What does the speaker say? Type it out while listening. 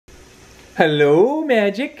Hello,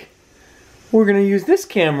 Magic. We're gonna use this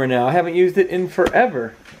camera now. I haven't used it in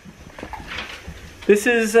forever. This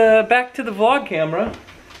is back to the vlog camera,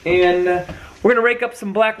 and we're gonna rake up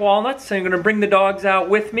some black walnuts. I'm gonna bring the dogs out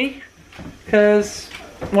with me, because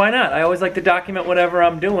why not? I always like to document whatever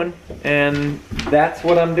I'm doing, and that's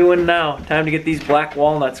what I'm doing now. Time to get these black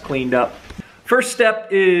walnuts cleaned up. First step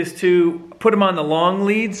is to put them on the long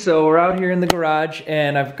leads. So we're out here in the garage,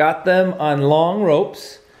 and I've got them on long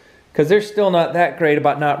ropes, because they're still not that great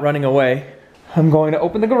about not running away. I'm going to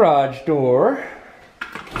open the garage door.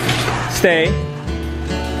 Stay.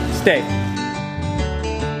 Stay.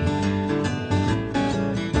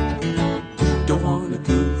 Don't want a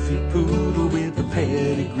goofy poodle with a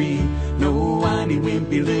pedigree. No whiny,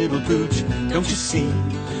 wimpy little pooch, don't you see?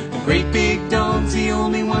 A great big dog's the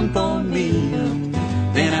only one for me.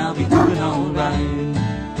 Then I'll be doing alright.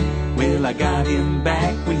 Well, I got him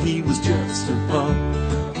back when he was just a pup.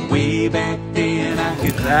 Way back then I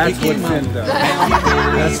could That's pick him what's up. in there. Now he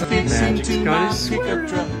really That's fits Magic's into got my his pickup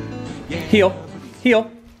truck. Yeah. Heel.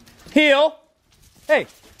 Heel. Heel. Hey,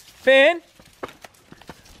 Finn.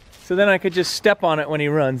 So then I could just step on it when he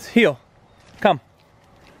runs. Heel. Come.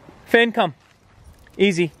 Finn, come.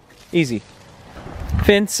 Easy. Easy.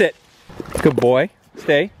 Finn, sit. Good boy.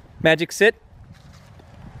 Stay. Magic, sit.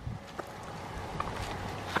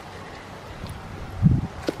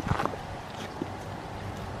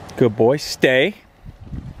 Good boy. Stay.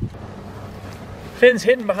 Finn's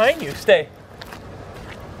hidden behind you. Stay.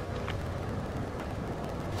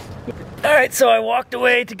 Alright, so I walked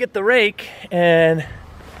away to get the rake, and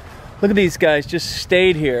look at these guys just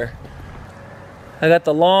stayed here. I got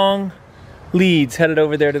the long leads headed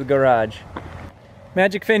over there to the garage.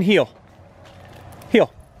 Magic, Finn, heel.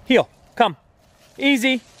 Heel. Heel. Come.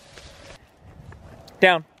 Easy.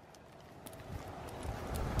 Down.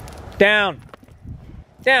 Down.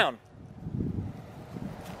 Down.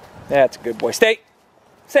 That's a good boy. Stay.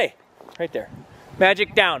 Stay. Right there.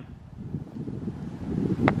 Magic, down.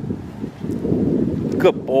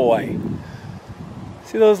 Good boy.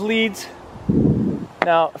 See those leads?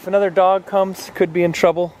 Now, if another dog comes, could be in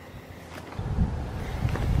trouble.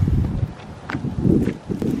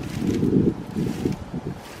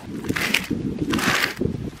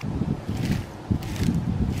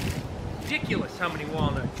 Ridiculous how many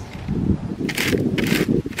walnuts.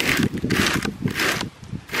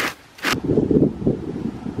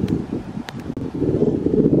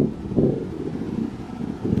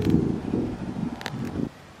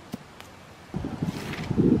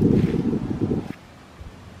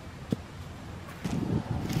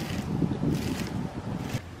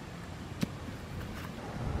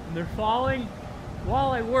 They're falling.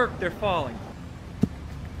 While I work, they're falling.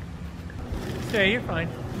 Stay, you're fine.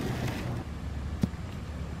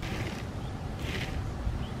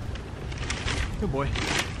 Good boy.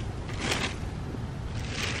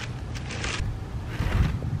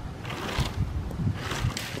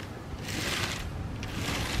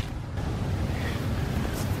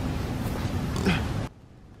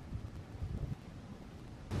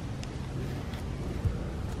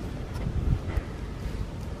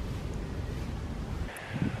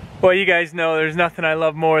 Well, you guys know there's nothing I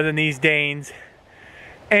love more than these Danes.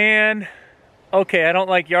 And, okay, I don't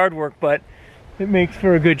like yard work, but it makes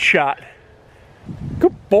for a good shot.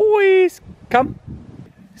 Good boys! Come.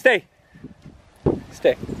 Stay.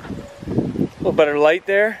 Stay. A little better light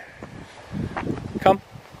there. Come.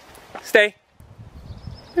 Stay.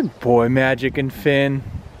 Good boy, Magic and Finn.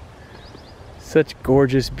 Such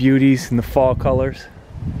gorgeous beauties in the fall colors.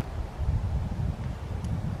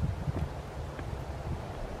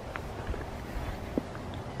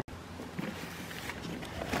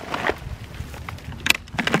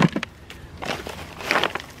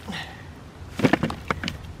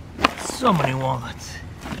 So many walnuts.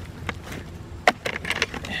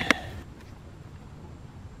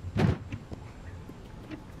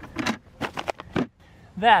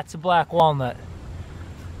 That's a black walnut.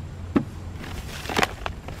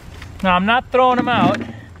 Now I'm not throwing them out.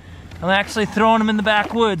 I'm actually throwing them in the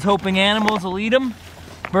backwoods, hoping animals will eat them.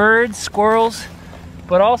 Birds, squirrels,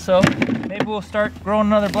 but also maybe we'll start growing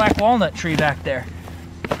another black walnut tree back there.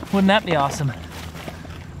 Wouldn't that be awesome?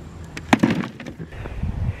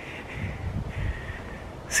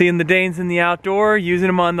 Seeing the Danes in the outdoor, using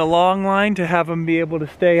them on the long line to have them be able to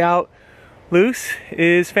stay out loose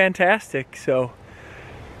is fantastic. So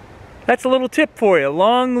that's a little tip for you.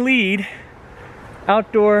 Long lead,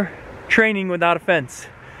 outdoor training without a fence.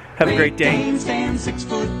 Have a great day. Dane stands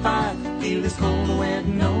 6'5", feel his cold wet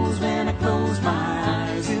nose when I close my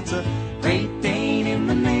eyes. It's a Great Dane in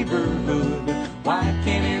the neighborhood. Why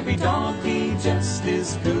can't every dog be just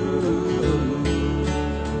as good?